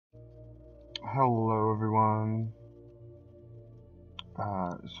Hello everyone.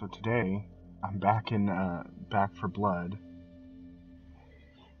 So today I'm back in Back4Blood,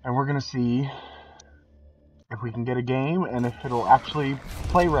 and we're gonna see if we can get a game and if it'll actually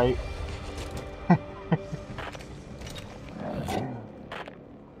play right.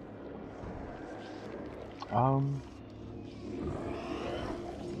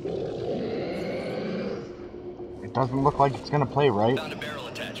 It doesn't look like it's gonna play right. Found a barrel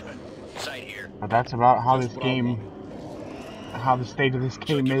attachment. Sight here. But that's about how this game, how the state of this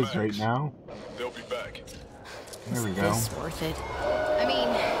game is right now. They'll be back. There we go. Is this worth it? I mean,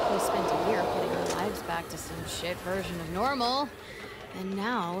 we spent a year putting our lives back to some shit version of normal, and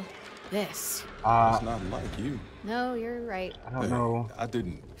now this. It's not like you. No, you're right. I don't know. I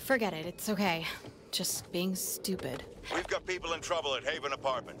didn't. Forget it. It's okay. Just being stupid. We've got people in trouble at Haven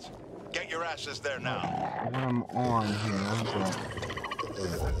Apartments. Get your asses there now. What I'm on here, but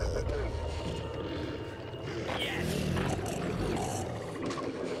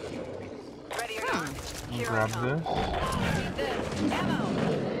Ready or not? Here grab I come. this. Need this. Ammo.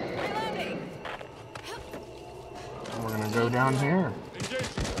 Reloading. We're gonna go down here. Engage.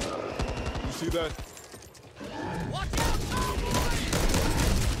 You see that?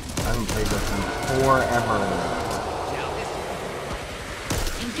 I haven't played this in forever.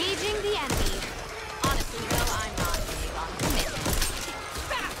 Engaging the enemy. Honestly, though, I'm not big on commitment.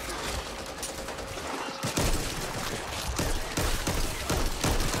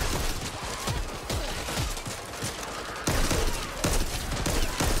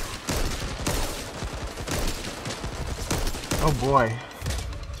 Oh boy.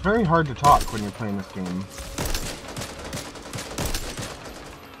 It's very hard to talk when you're playing this game.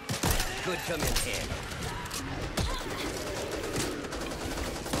 Could come in handy.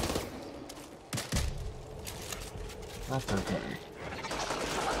 That's okay.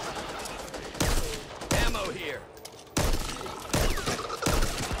 Ammo here.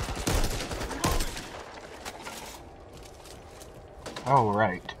 Oh,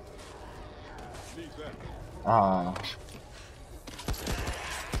 right.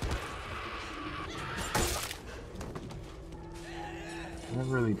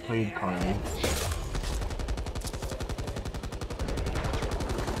 Never really played Carly.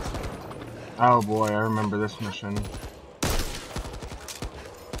 Oh boy, I remember this mission.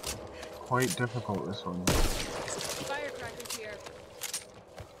 Quite difficult, this one. Firecrackers here.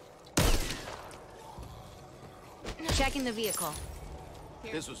 Checking the vehicle.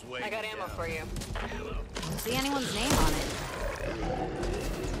 This was way. I got ammo for you. Don't see anyone's name on it.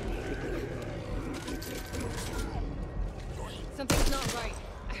 Something's not right.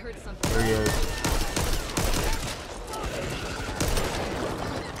 I heard something. There he is.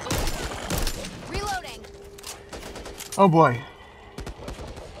 Reloading. Oh boy.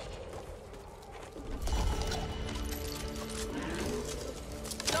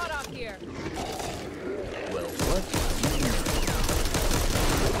 Not out here. Well, what?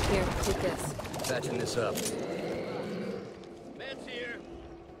 Here, take this. Patching this up. Man's here.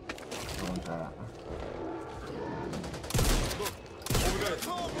 I want that.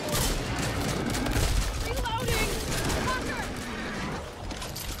 Reloading. Fucker.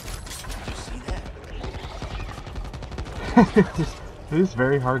 Did you see that? It is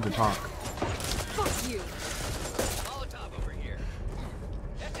very hard to talk. Fuck you. Molotov over here.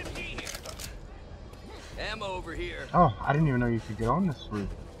 SMG here. Ammo over here. Oh, I didn't even know you could get on this roof.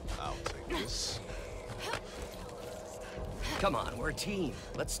 I'll take this. Come on, we're a team.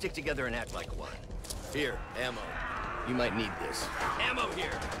 Let's stick together and act like one. Here, ammo. You might need this. Ammo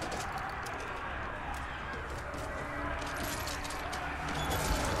here.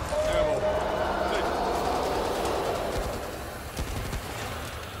 Ammo. Take it.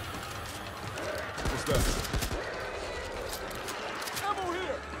 What's that? Ammo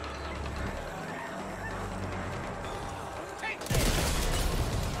here.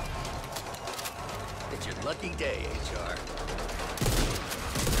 It's your lucky day, HR.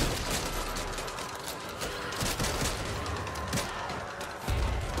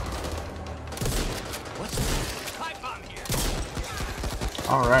 What's that? Pipe bomb here.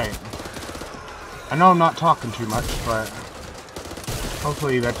 Alright. I know I'm not talking too much, but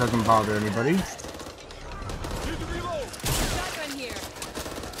hopefully that doesn't bother anybody. Need to reload. Shotgun here.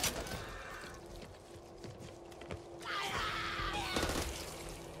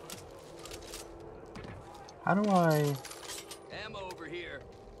 How do I... Ammo over here.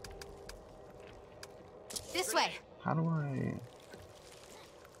 This way. How do I...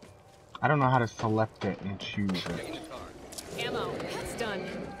 I don't know how to select it and choose In it. the car. Ammo. It's done.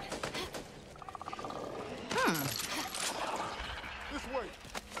 This way.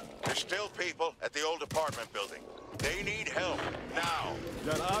 There's still people at the old apartment building. They need help, now.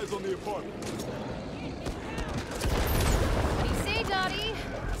 Got eyes on the apartment. What do you say, Dottie?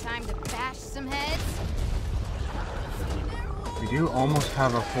 Time to bash some heads? We do almost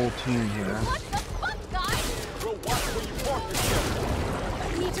have a full team here. What the fuck, guys? Bro, watch where you park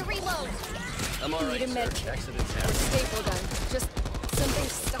yourself. Need to reload. I'm all right, Need a med sir. kit. Accidents Or happen. staple gun. Just something to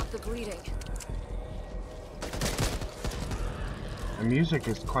stop the bleeding. The music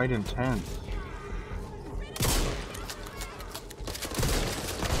is quite intense.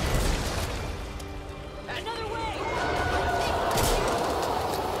 Another way!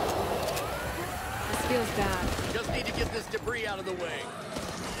 This feels bad. Just need to get this debris out of the way.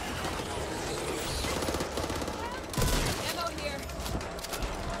 Ammo here.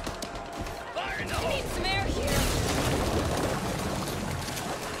 Fire, no! Need some air here.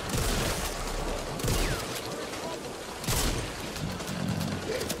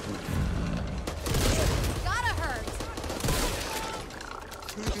 Gotta hurt.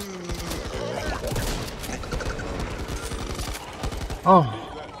 Oh,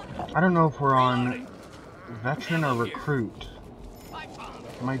 I don't know if we're on veteran or recruit.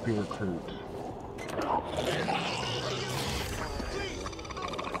 It might be recruit.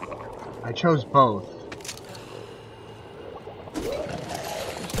 I chose both.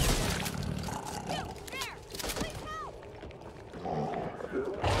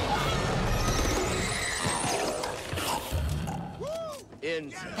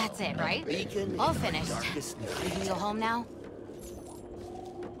 In. That's it, right? Beacon All in the finished. darkest night. We can go home now?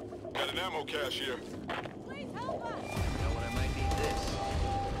 Got an ammo cache here. Know when I might need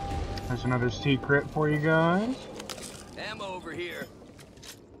this. There's another secret for you guys. Ammo over here.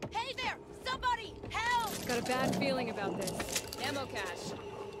 Hey there! Somebody! Help! Got a bad feeling about this. Ammo cache.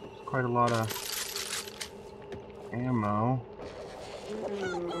 Quite a lot of ammo.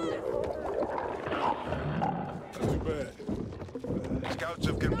 Too bad. Scouts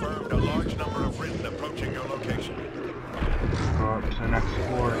have confirmed a large number of Ridden approaching your location. Go up to the next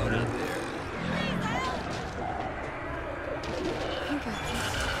floor here.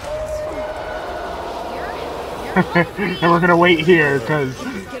 And we're gonna wait here because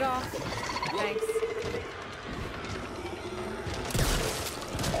Get off. Thanks.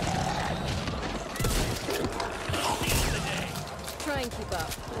 Try and keep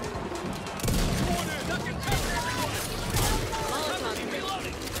up.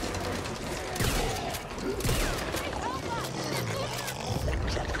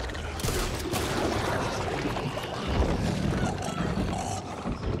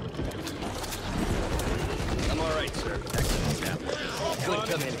 I'm all right, sir. Accidents happen. Could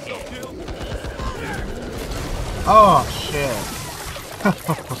come in handy. oh shit!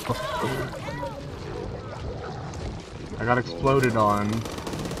 I got exploded on.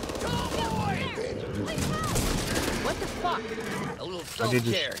 What the fuck? A little I did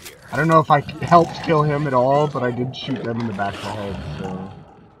self-care just. here. I don't know if I helped kill him at all, but I did shoot them in the back of the head, so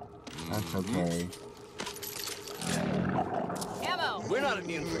that's okay. Ammo! We're not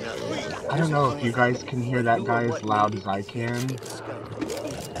immune for nothing. I don't know if you guys can hear that guy as loud as I can.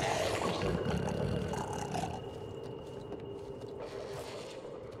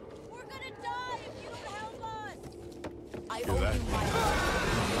 We're gonna die if you don't help us! I Hear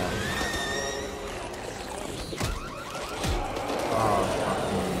that? Oh,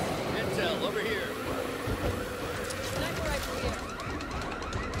 Intel, over here. Sniper rifle here.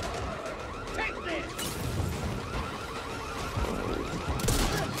 Take this!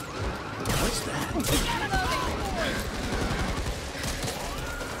 What's that?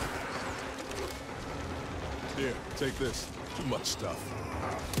 Here, take this. Too much stuff.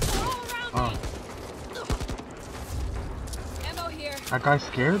 oh, Ammo here. that guy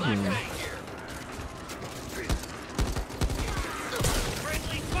scared me.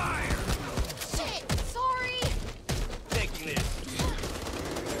 Friendly fire! Shit! Sorry! Taking this.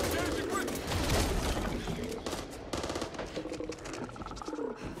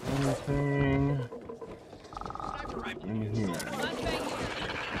 Anything Sniper rifle. in here? Flashbang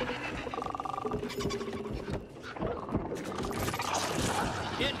here.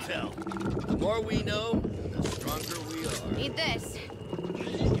 Intel. The more we know, the stronger we are. Need this.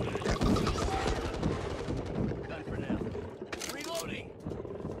 Done for now. Reloading.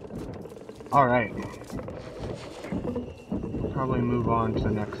 Alright. Probably move on to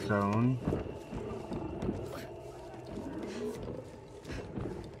the next zone.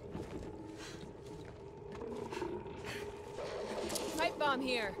 Pipe bomb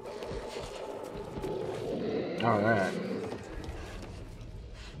here. Alright.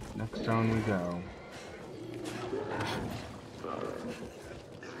 Next zone we go.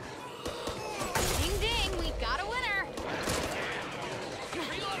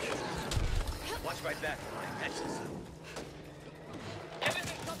 right back to my matches.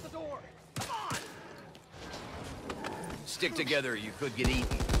 Everything, shut the door! Come on! Stick together, you could get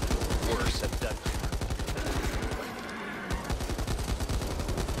eaten. Worse, abducted.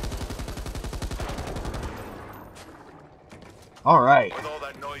 Alright. With all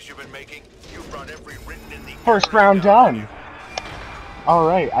that noise you've been making, you brought every written in the First round done.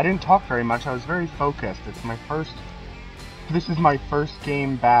 Alright, I didn't talk very much. I was very focused. This is my first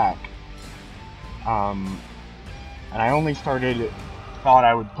game back. And I only thought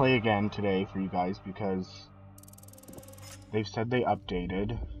I would play again today for you guys because they've said they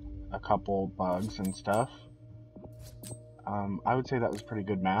updated a couple bugs and stuff. I would say that was a pretty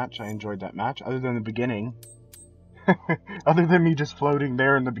good match. I enjoyed that match, other than the beginning. Other than me just floating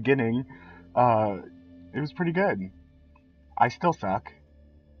there in the beginning, it was pretty good. I still suck.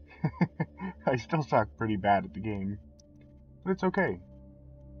 I still suck pretty bad at the game. But it's okay.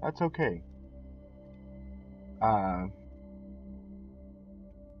 That's okay. I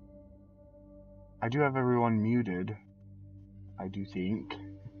do have everyone muted, I do think.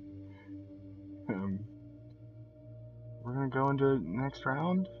 We're gonna go into next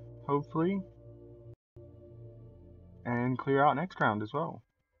round, hopefully. And clear out next round as well.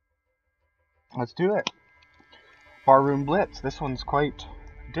 Let's do it. Barroom Blitz. This one's quite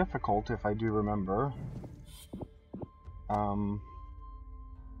difficult, if I do remember.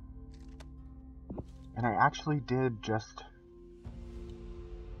 And I actually did just...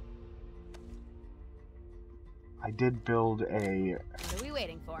 I did build a... What are we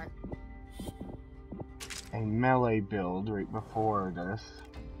waiting for? A melee build right before this.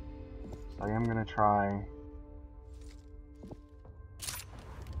 So I am gonna try...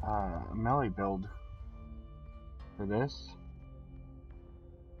 a melee build for this.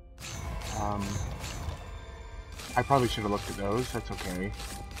 I probably should have looked at those, that's okay.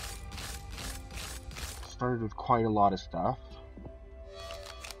 Started with quite a lot of stuff.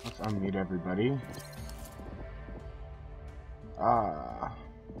 Let's unmute everybody.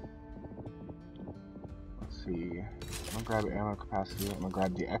 Let's see. I'm gonna grab ammo capacity, I'm gonna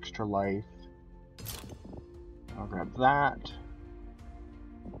grab the extra life. I'll grab that.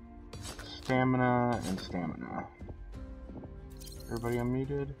 Stamina and stamina. Everybody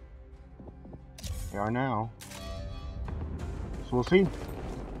unmuted? They are now. So we'll see.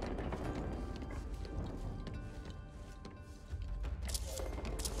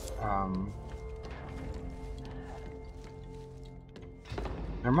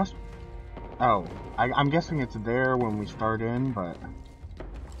 There must... Oh, I'm guessing it's there when we start in, but...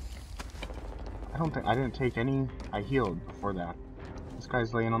 I didn't take any... I healed before that. This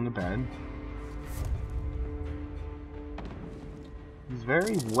guy's laying on the bed. He's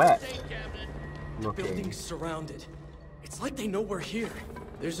very wet looking. Building's surrounded. It's like they know we're here.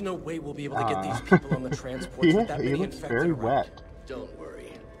 There's no way we'll be able to get these people on the transport with that many he looks infected very around. wet. Don't worry.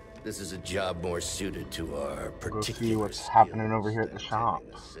 This is a job more suited to our particular Go see what's happening over here at the skills shop.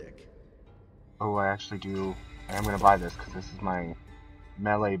 than tending the sick. Oh, I actually do. I am gonna buy this because this is my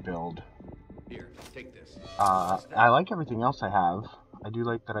melee build. Here, take this. I like everything else I have. I do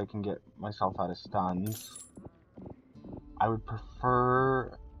like that I can get myself out of stuns. I would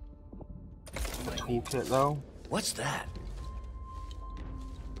prefer the toolkit though. What's that?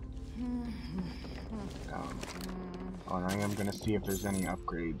 Oh, and I am gonna see if there's any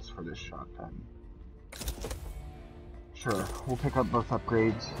upgrades for this shotgun. Sure, we'll pick up both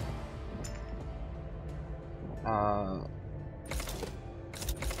upgrades. And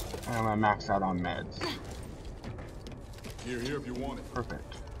I'm gonna max out on meds. Here if you want it.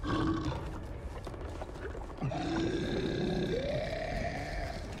 Perfect.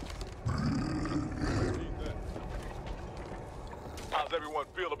 How's everyone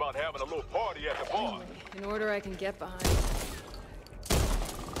feel about having a little party at the bar? In order I can get behind.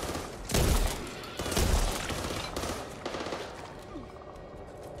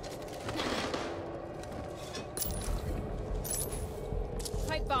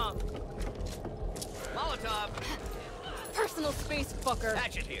 Pipe bomb. Molotov! Personal space, fucker.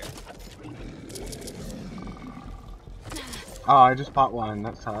 Hatchet here. Oh, I just bought one.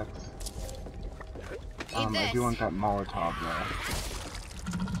 That sucks. I this. do want that Molotov though.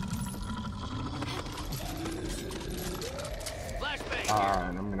 Flashbang.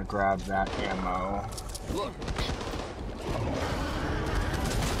 And I'm gonna grab that ammo. Look.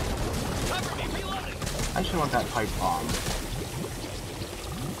 Cover me, reloading. I actually want that pipe bomb.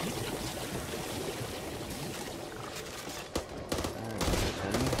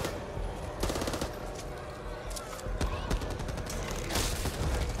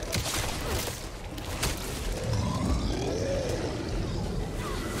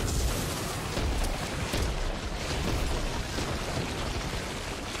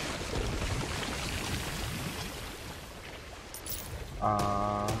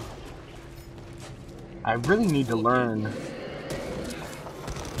 I really need to learn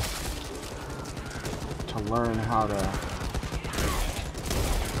how to.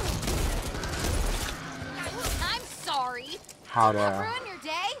 I'm sorry. How Did that to. ruin your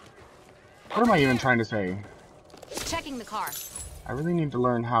day? What am I even trying to say? Checking the car. I really need to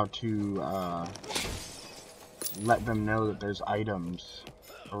learn how to let them know that there's items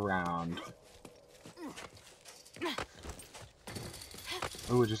around.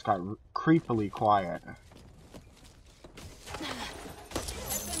 Oh, it just got creepily quiet.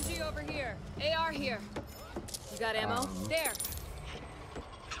 SMG over here. AR here. You got ammo? There.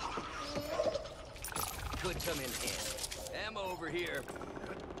 Could come in handy. Ammo over here.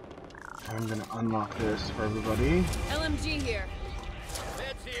 I'm gonna unlock this for everybody. LMG here.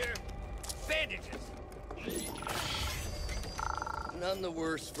 Meds here. Bandages. None the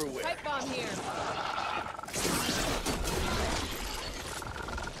worse for wear. Pipe bomb here.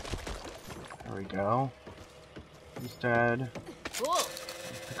 There we go. He's dead. Cool.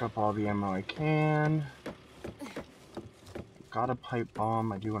 Pick up all the ammo I can. Got a pipe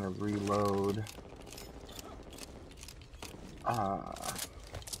bomb. I do want to reload.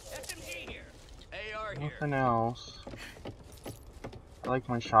 SMG here. AR here. Nothing else. I like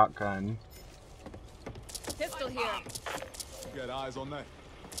my shotgun. Pistol here. You got eyes on that?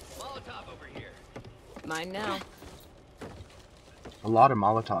 Molotov over here. Mine now. A lot of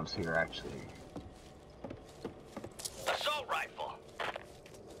Molotovs here, actually. Assault rifle.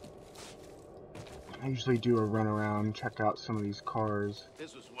 I usually do a run around, check out some of these cars.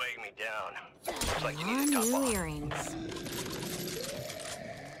 This was weighing me down. Looks like you More need a top new off. earrings.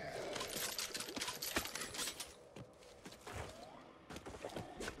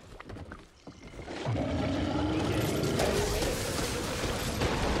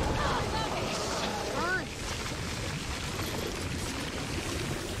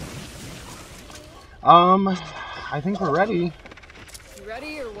 I think we're ready. You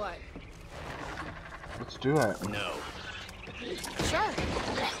ready or what? Let's do it. No. Sure.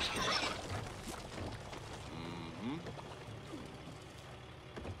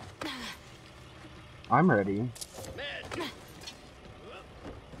 I'm ready. Med.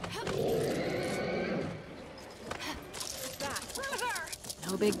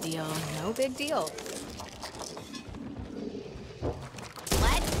 No big deal. No big deal.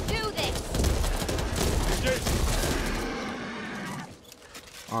 Let's do this.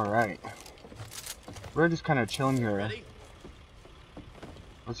 Alright. We're just kind of chilling here. Ready?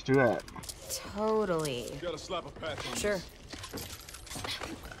 Let's do it. Totally. You gotta slap a patch on Sure.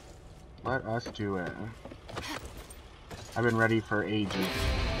 Let us do it. I've been ready for ages.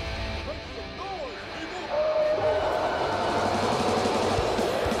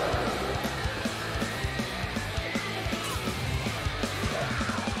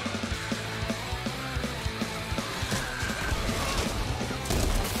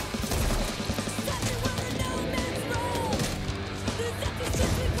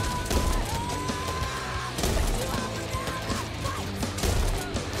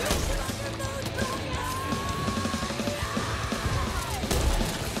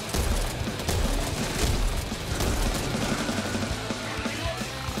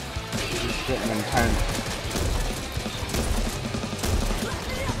 Getting intense.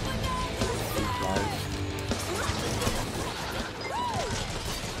 These guys.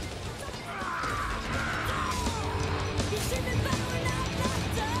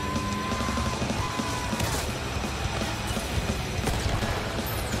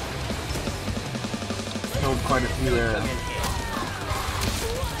 Killed quite a few there.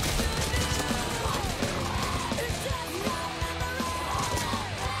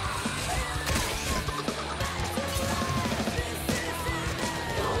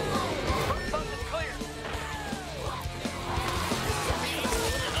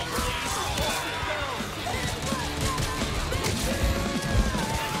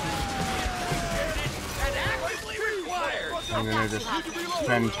 I'm gonna just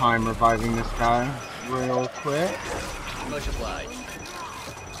spend time reviving this guy real quick. Much obliged.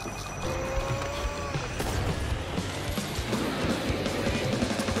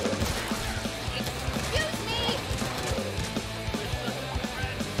 Excuse me.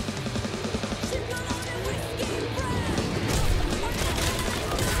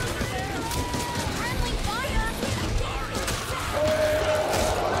 Friendly fire.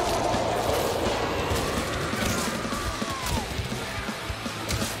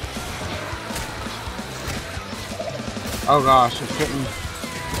 Oh gosh, it's getting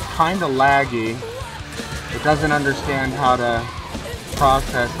kinda laggy. It doesn't understand how to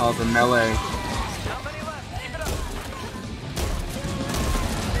process all the melee.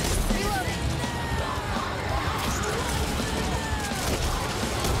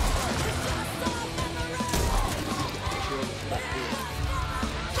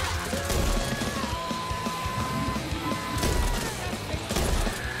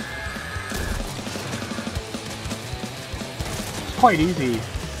 quite easy.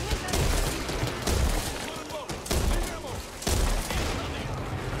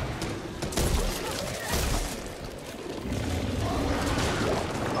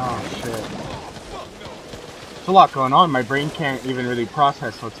 Oh shit. There's a lot going on. My brain can't even really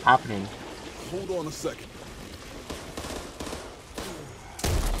process what's happening. Hold on a second.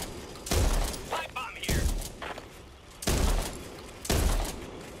 Pipe bomb here.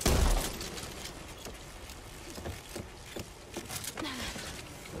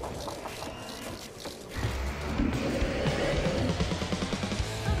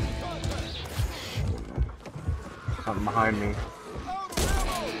 Something behind me.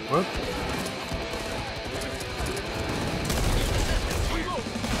 Whoops.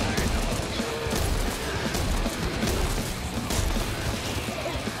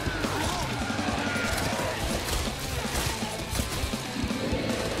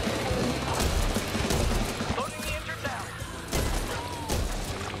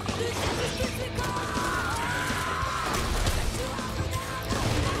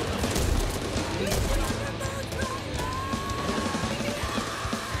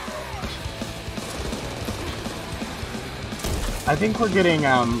 I think we're getting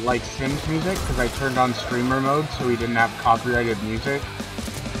like Sims music because I turned on streamer mode so we didn't have copyrighted music.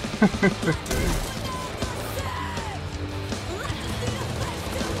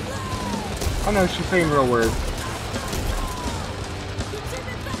 Oh no, she's saying real words.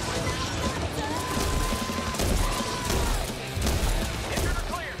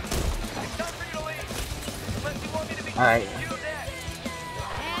 Alright.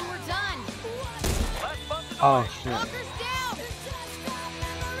 And we're done. Oh shit.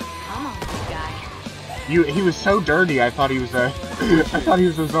 Come on, big guy. He was so dirty I thought he was a I thought he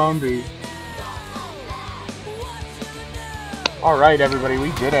was a zombie. Alright everybody,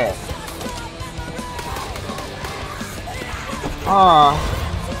 we did it.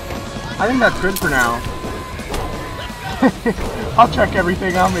 I think that's good for now. I'll check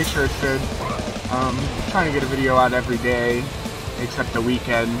everything, I'll make sure it's good. Trying to get a video out every day, except the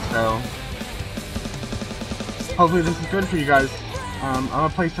weekend, so hopefully this is good for you guys. I'm gonna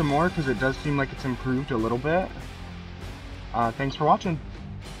play some more because it does seem like it's improved a little bit. Thanks for watching.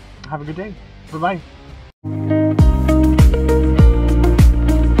 Have a good day. Bye-bye.